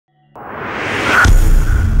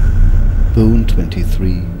Bone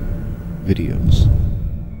 23 videos.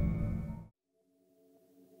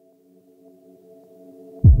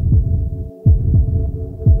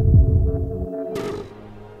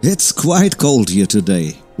 It's quite cold here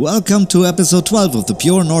today. Welcome to episode 12 of the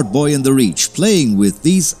Pure Nord Boy in the Reach, playing with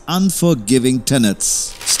these unforgiving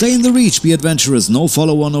tenets. Stay in the Reach, be adventurous, no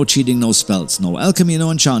follower, no cheating, no spells, no alchemy, no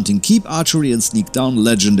enchanting, keep archery and sneak down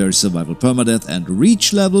legendary survival permadeath and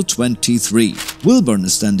reach level 23. Wilburn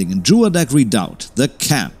is standing in Druadach Redoubt, the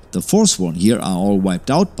camp. The Foresworn here are all wiped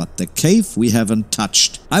out, but the cave we haven't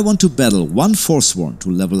touched. I want to battle one Foresworn to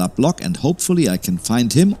level up block and hopefully I can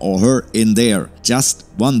find him or her in there. Just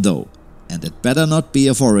one though. And it better not be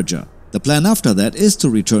a forager. The plan after that is to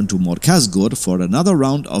return to Mor Khazgur for another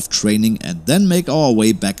round of training and then make our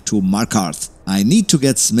way back to Markarth. I need to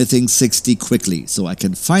get smithing 60 quickly so I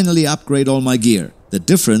can finally upgrade all my gear. The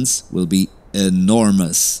difference will be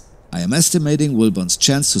enormous. I am estimating Wilburn's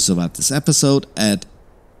chance to survive this episode at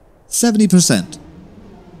 70%.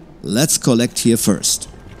 Let's collect here first.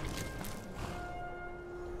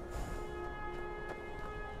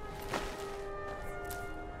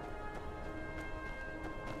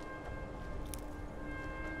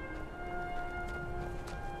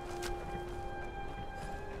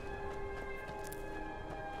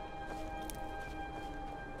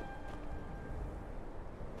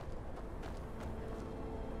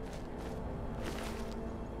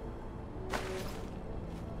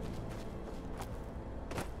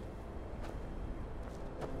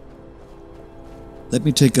 Let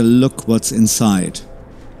me take a look what's inside.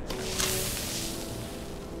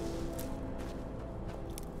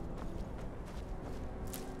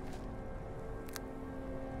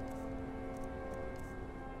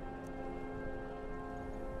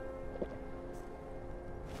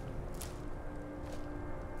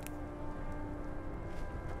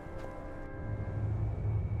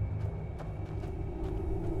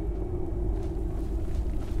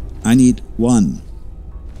 I need one.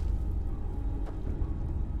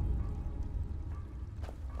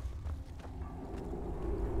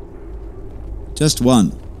 Just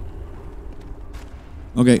one.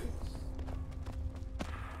 Okay.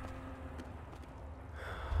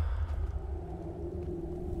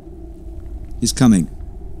 He's coming.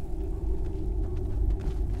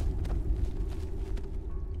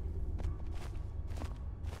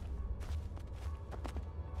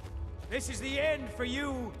 This is the end for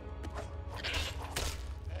you.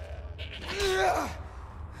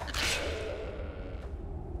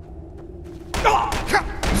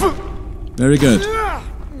 Very good.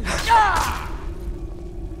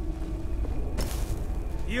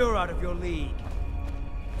 You're out of your league.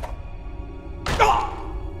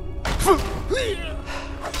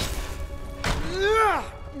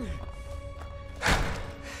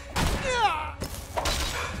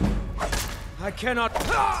 I cannot.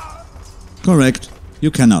 Correct. You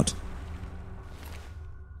cannot.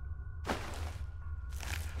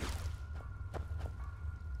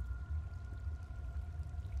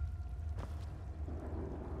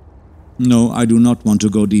 No, I do not want to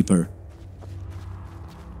go deeper.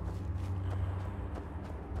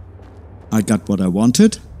 I got what I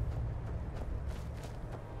wanted.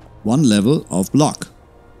 One level of block.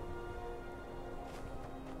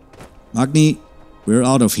 Magni, we're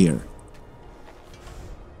out of here.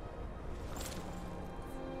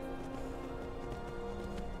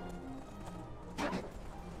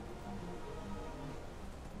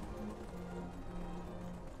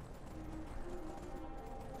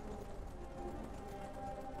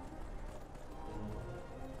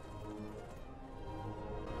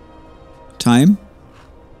 Time?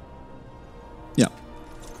 Yeah.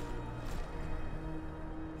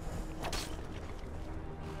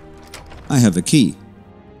 I have a key.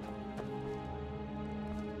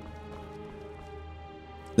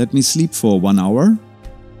 Let me sleep for 1 hour.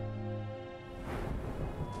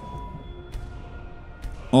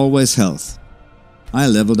 Always health. I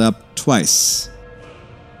leveled up twice.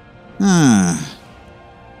 Ah.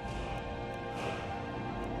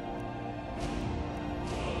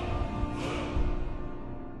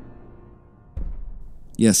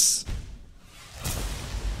 Yes.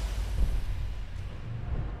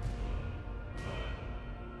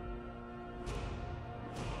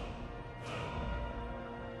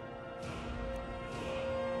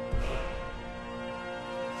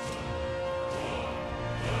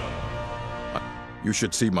 You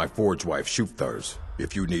should see my forge wife Shufthars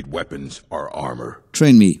if you need weapons or armor.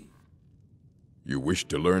 Train me. You wish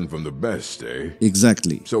to learn from the best, eh?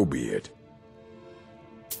 Exactly. So be it.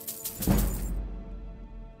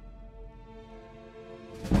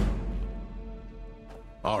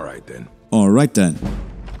 All right then. All right then.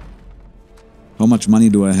 How much money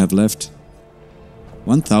do I have left?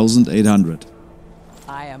 1,800.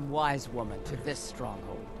 I am wise woman to this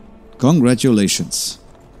stronghold. Congratulations.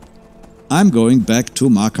 I'm going back to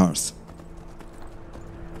Markarth.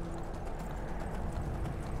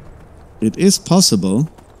 It is possible,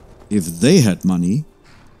 if they had money,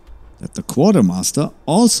 that the quartermaster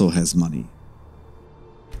also has money.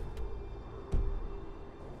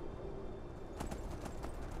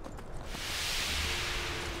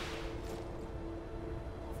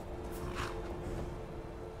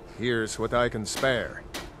 Here's what I can spare.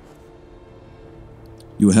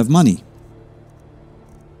 You have money.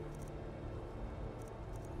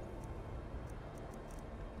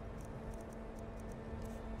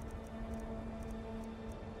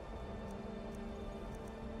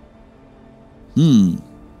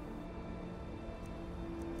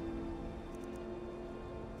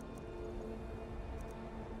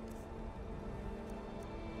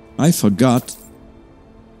 I forgot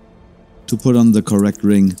to put on the correct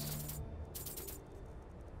ring.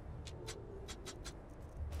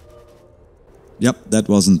 Yep, that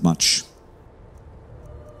wasn't much.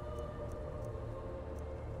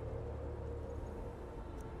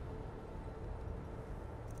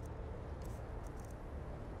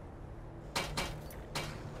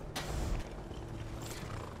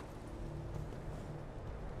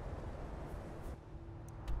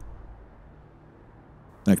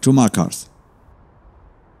 Back to Markarth.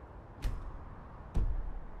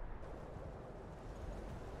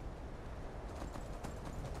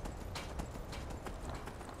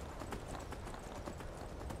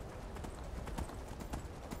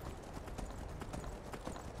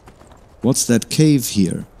 What's that cave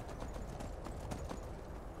here?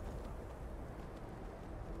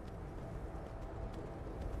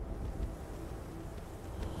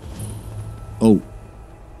 Oh.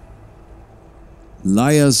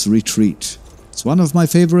 Liar's Retreat. It's one of my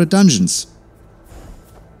favorite dungeons.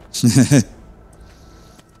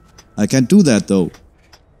 I can't do that though.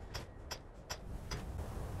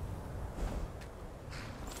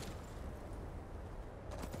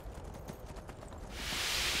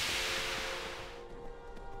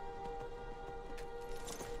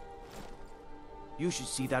 You should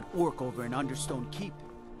see that orc over in Understone Keep.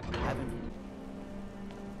 Haven't you?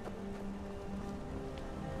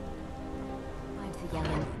 I'm too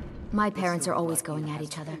yelling. My parents are always going at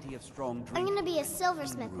each other. I'm gonna be a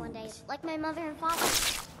silversmith one day, like my mother and father.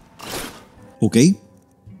 Okay.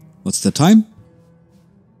 What's the time?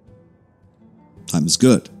 Time is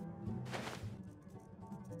good.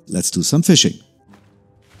 Let's do some fishing.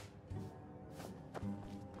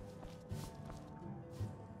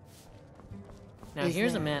 Now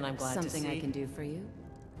here's a man I'm glad to see. Something I can do for you?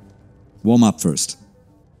 Warm up first.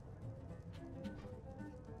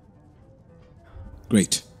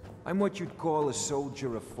 Great. I'm what you'd call a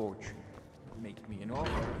soldier of fortune. Make me an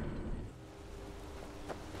offer.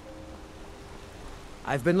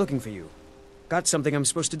 I've been looking for you. Got something I'm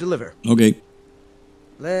supposed to deliver. Okay.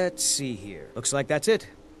 Let's see here. Looks like that's it.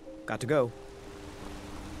 Got to go.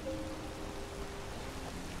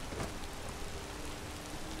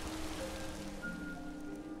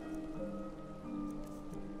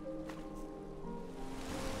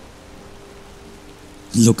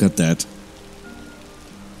 Look at that.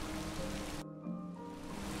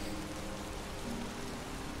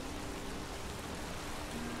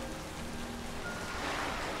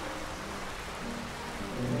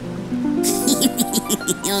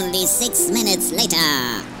 Only 6 minutes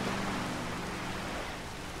later.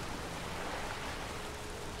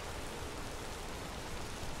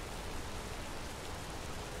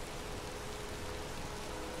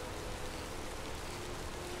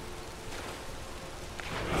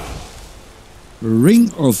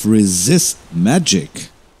 Ring of Resist Magic.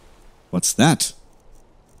 What's that?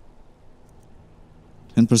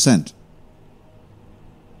 10%.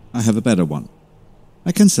 I have a better one.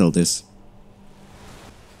 I can sell this.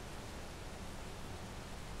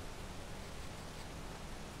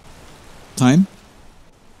 Time?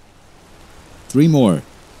 3 more.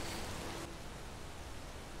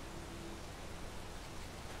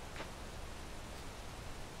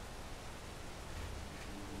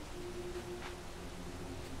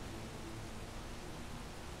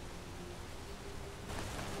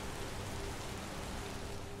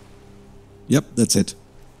 Yep, that's it.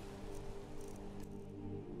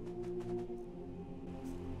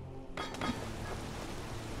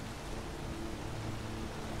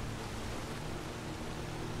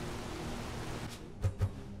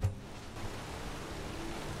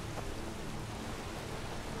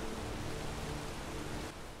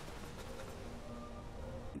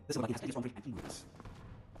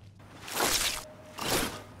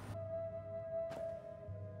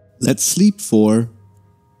 Let's sleep for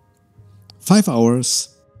 5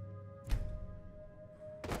 hours.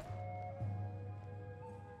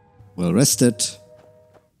 Well rested.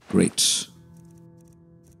 Great.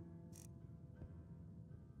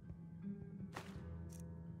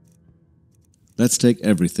 Let's take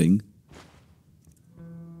everything.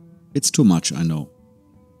 It's too much, I know.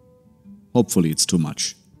 Hopefully it's too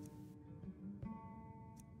much.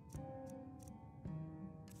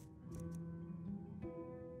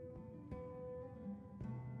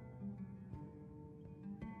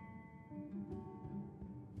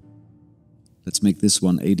 Let's make this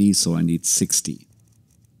one 80, so I need 60.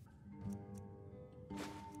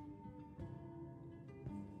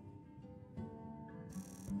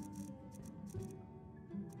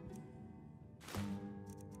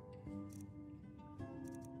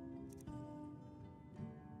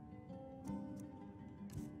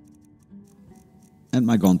 And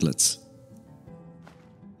my gauntlets.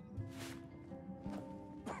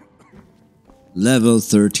 Level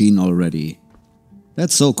 13 already.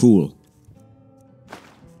 That's so cool.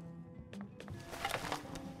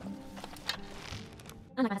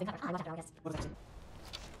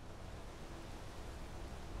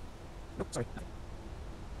 Nope, sorry.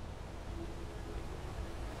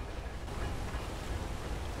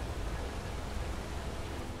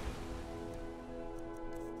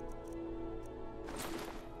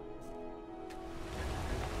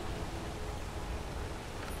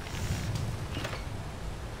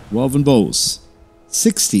 Woven bows.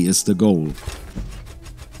 60 is the goal.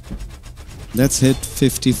 Let's hit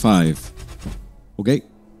 55. Okay.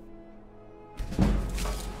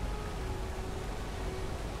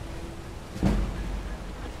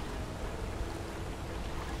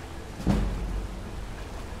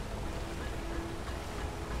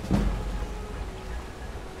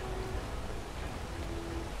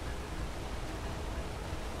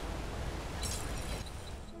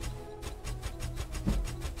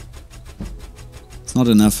 It's not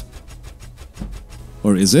enough.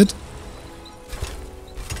 Or is it?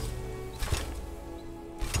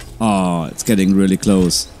 Oh, it's getting really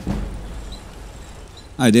close.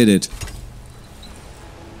 I did it.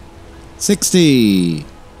 60!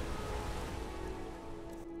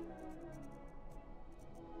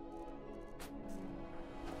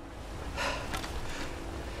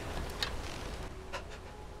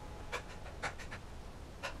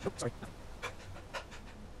 Nope, sorry.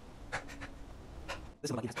 This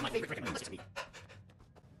is my favorite recipe.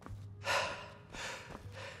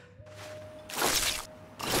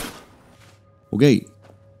 Okay.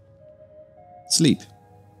 Sleep.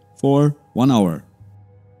 For 1 hour.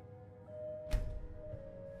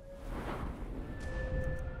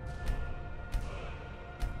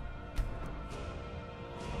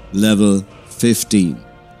 Level 15.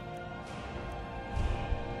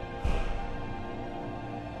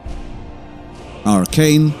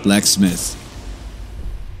 Arcane Blacksmith.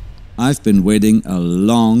 I've been waiting a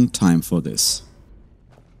long time for this.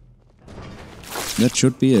 That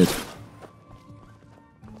should be it.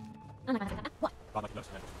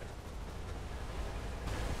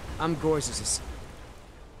 I'm Gorz's.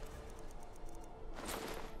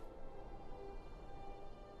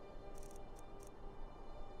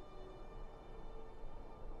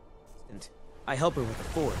 I help her with the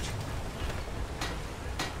forge.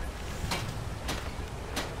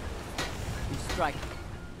 You strike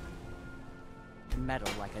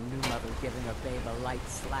metal like a new mother giving her babe a light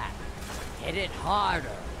slap. Hit it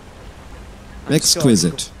harder.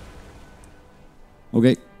 Exquisite.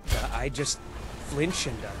 Okay. I just flinch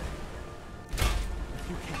and If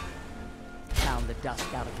you can, pound the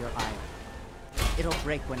dust out of your iron. It'll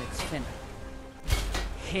break when it's finished.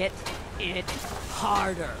 Hit it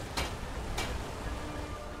harder.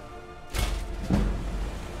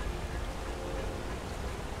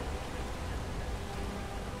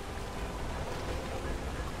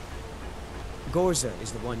 Gorza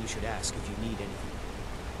is the one you should ask if you need anything.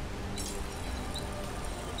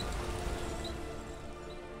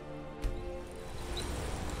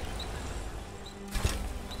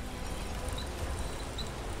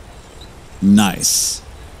 Nice.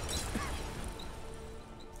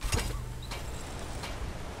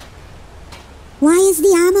 Why is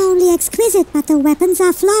the armor only exquisite but the weapons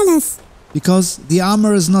are flawless? Because the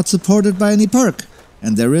armor is not supported by any perk,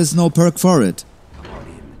 and there is no perk for it.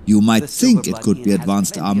 You might think it could be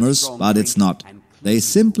advanced armors, but it's not. They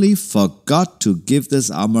simply forgot to give this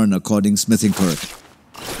armor an according smithing perk.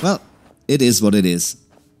 Well, it is what it is.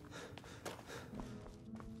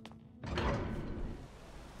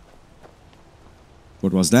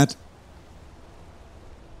 What was that?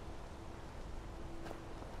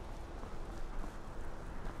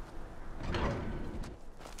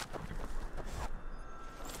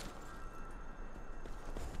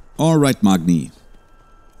 Alright, Magni.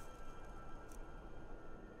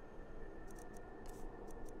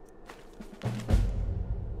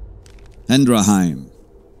 Hendraheim.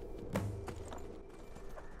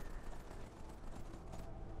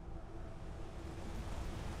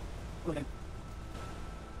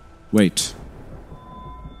 Wait.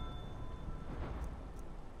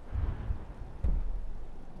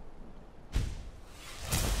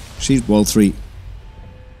 Sheet wall 3.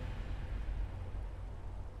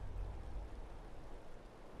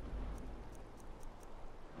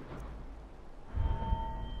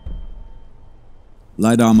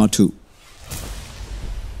 Light armor 2.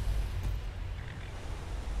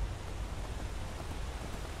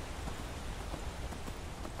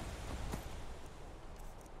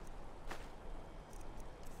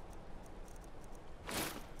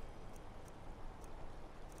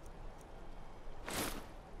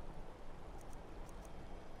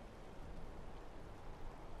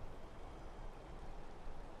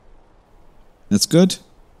 That's good.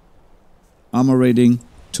 Armor rating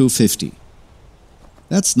 250.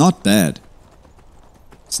 That's not bad.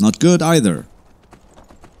 It's not good either.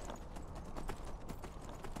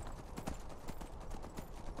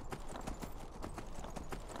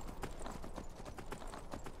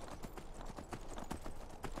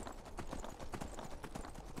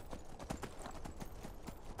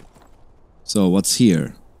 So what's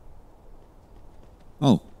here?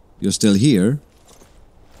 Oh, you're still here?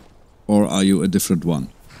 Or are you a different one?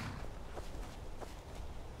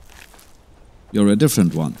 You're a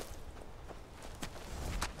different one.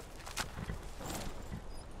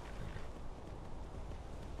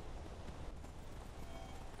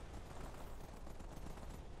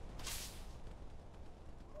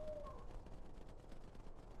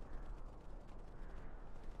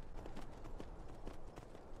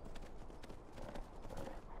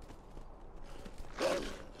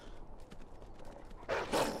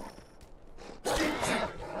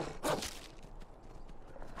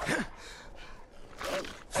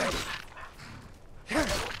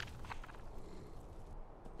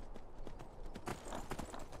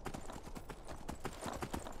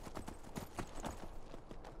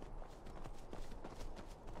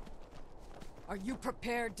 Are you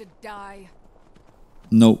prepared to die?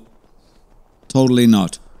 No. Totally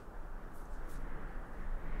not.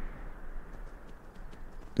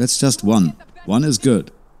 That's just one. One is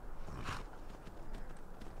good.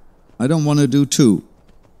 I don't want to do two.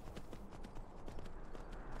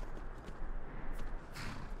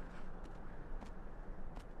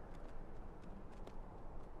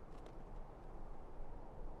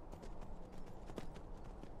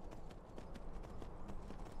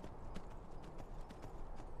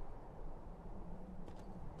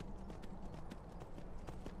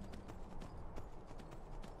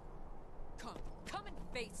 Come and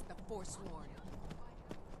face the Foresworn.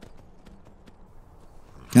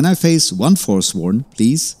 Can I face one Foresworn,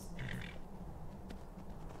 please?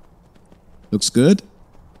 Looks good.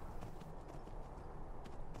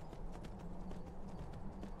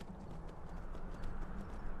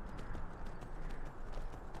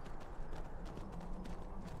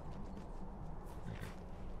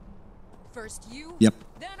 First you, Yep.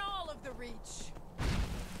 then all of the Reach.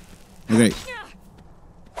 Okay.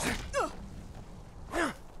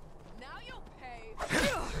 Now you'll pay.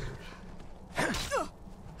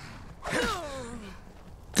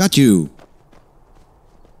 Got you.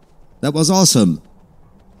 That was awesome.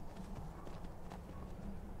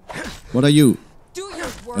 What are you? Do your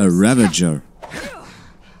worst. A Ravager.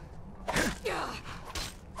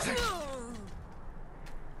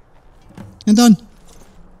 And done.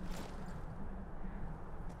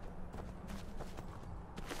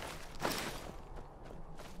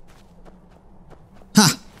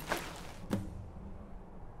 Ha!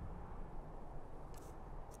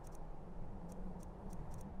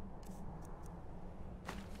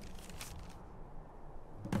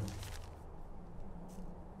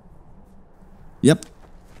 Yep.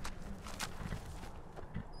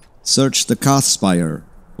 Search the Karth Spire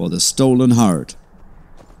for the stolen heart.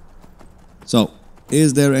 So,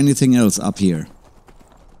 is there anything else up here?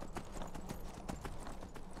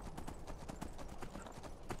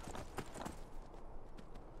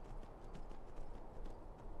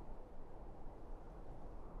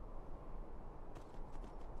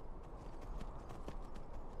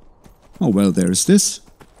 Oh well, there's this.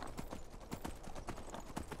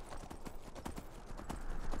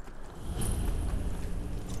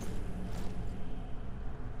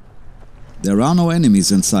 There are no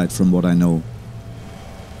enemies inside from what I know.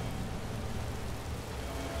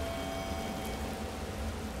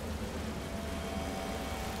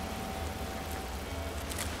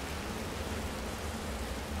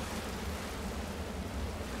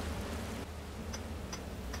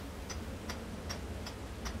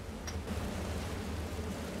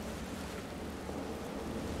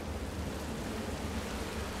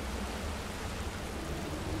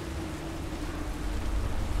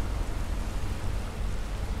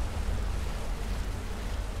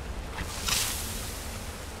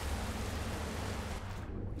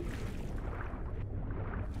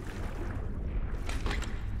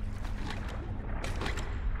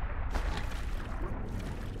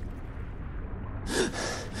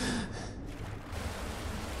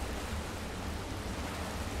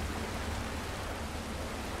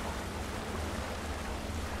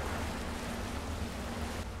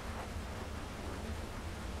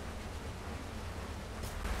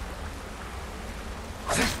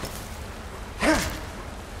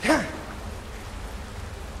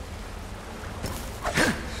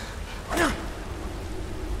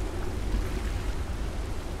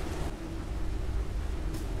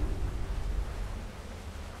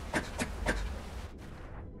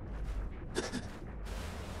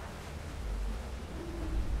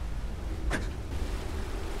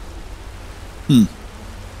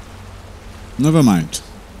 Never mind.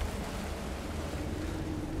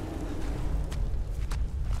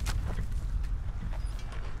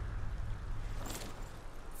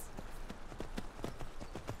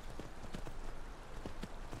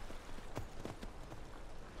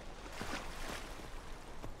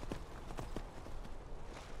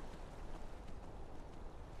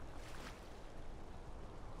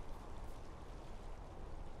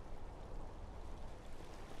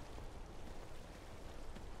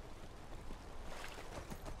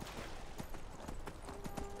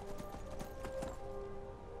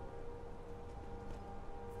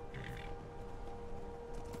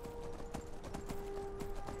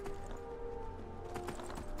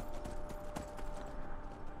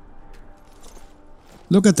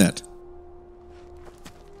 Look at that.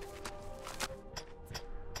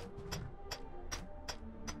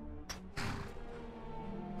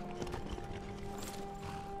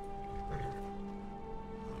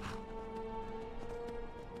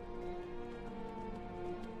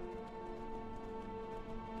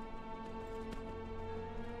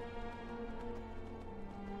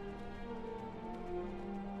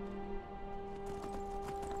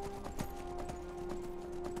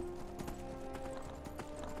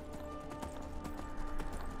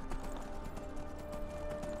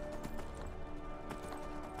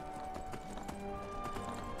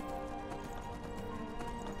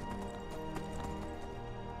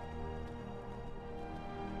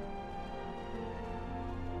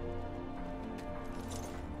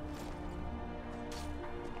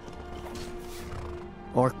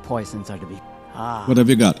 Orc poisons are to be... Ah. What have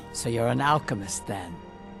you got? So you're an alchemist then?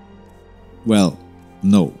 Well,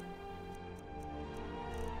 no.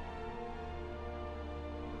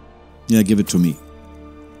 Yeah, give it to me.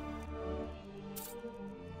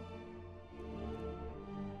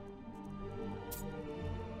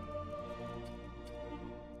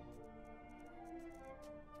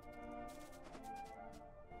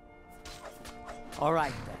 All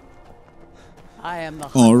right then. I am the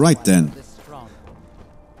All right then.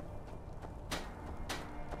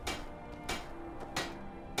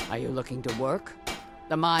 Are you looking to work?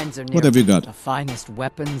 The mines are near. What have you got? The finest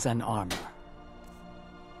weapons and armor.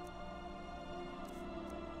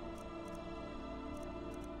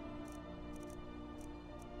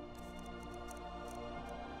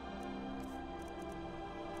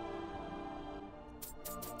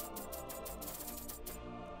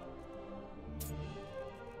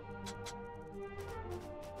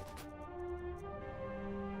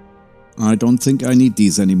 I don't think I need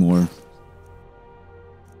these anymore.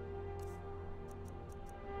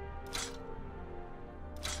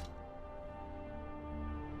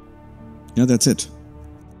 Yeah, that's it.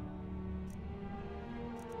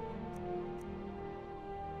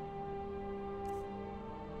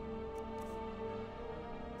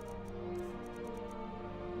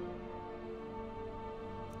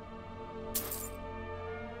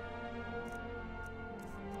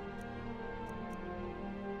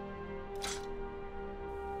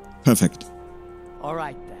 Perfect. All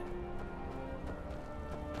right then.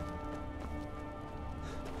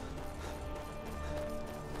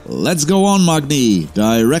 Let's go on, Magni.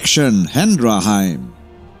 Direction Hendraheim.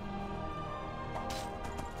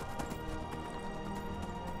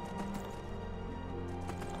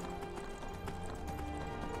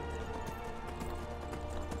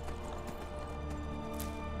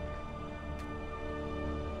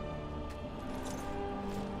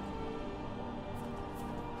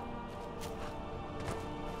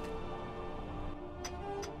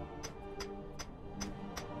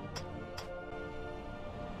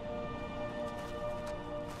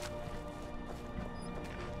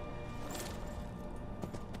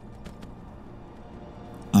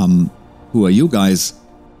 Who are you guys?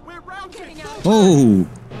 Oh!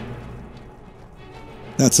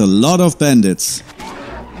 That's a lot of bandits.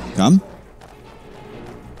 Come.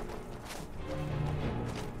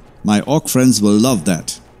 My orc friends will love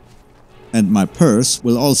that. And my purse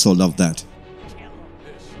will also love that.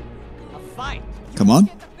 Come on.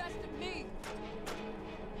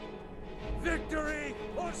 Victory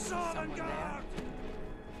or Sovngarde!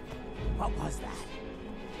 What was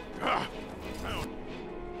that?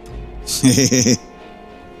 Hehehe.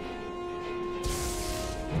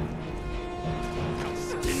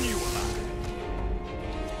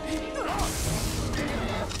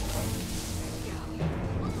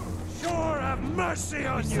 Sure have mercy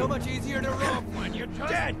on you! So much easier to rope when you're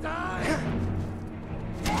dead!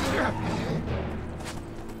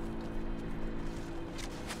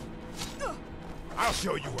 I'll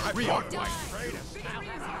show you a real fight.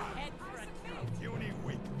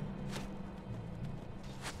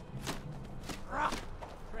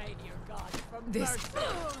 Pray to your gods for This.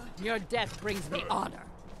 Your death brings me honor.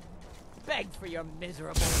 Beg for your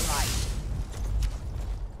miserable life.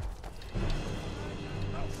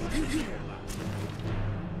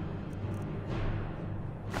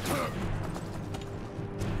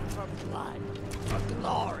 For blood, for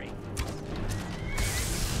glory.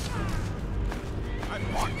 I'm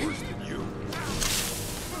far worse than you.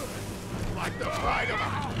 Like the pride of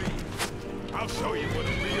a queen. I'll show you what a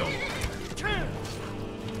real...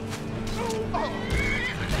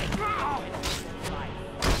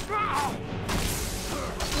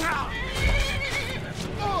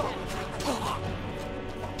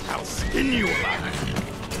 I'll skin you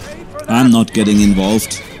alive. I'm not getting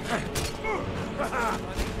involved.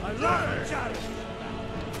 I love enchanted.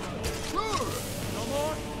 No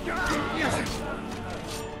more?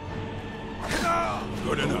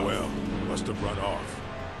 Good and well. Must have run off.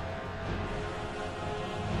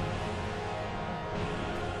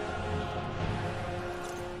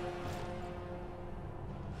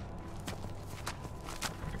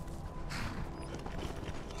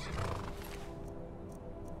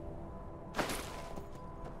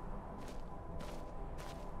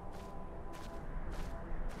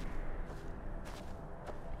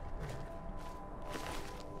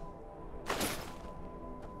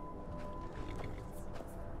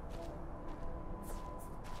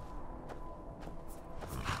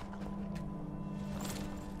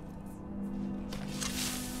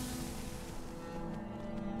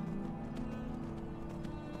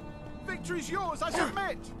 Victory's yours, I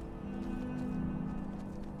submit!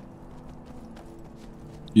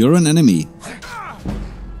 You're an enemy.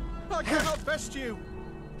 I cannot best you!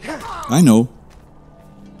 I know.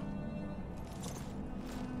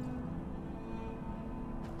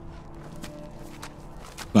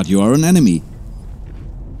 But you are an enemy.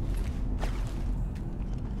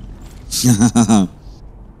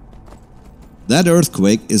 That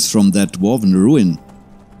earthquake is from that dwarven ruin.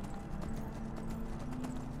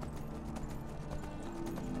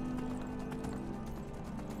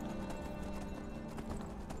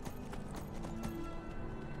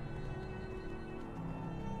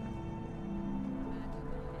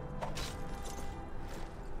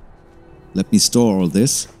 Let me store all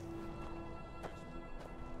this.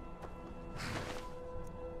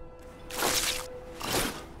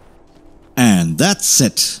 And that's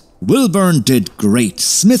it. Wilburn did great,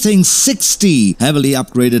 smithing 60 heavily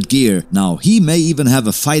upgraded gear. Now he may even have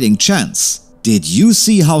a fighting chance. Did you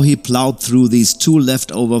see how he plowed through these two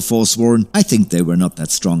leftover Foresworn? I think they were not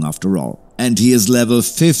that strong after all. And he is level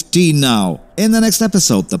 15 now. In the next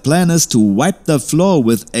episode, the plan is to wipe the floor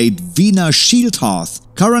with Edwina Shieldhearth,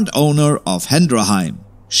 current owner of Hendraheim.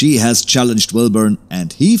 She has challenged Wilburn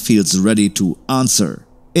and he feels ready to answer.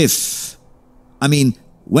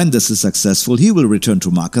 When this is successful, he will return to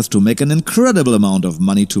Markarth to make an incredible amount of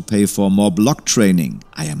money to pay for more block training.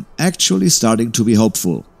 I am actually starting to be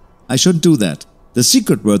hopeful. I shouldn't do that. The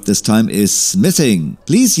secret word this time is smithing.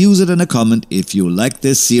 Please use it in a comment if you like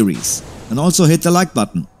this series. And also hit the like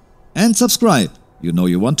button. And subscribe. You know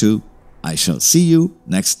you want to. I shall see you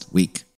next week.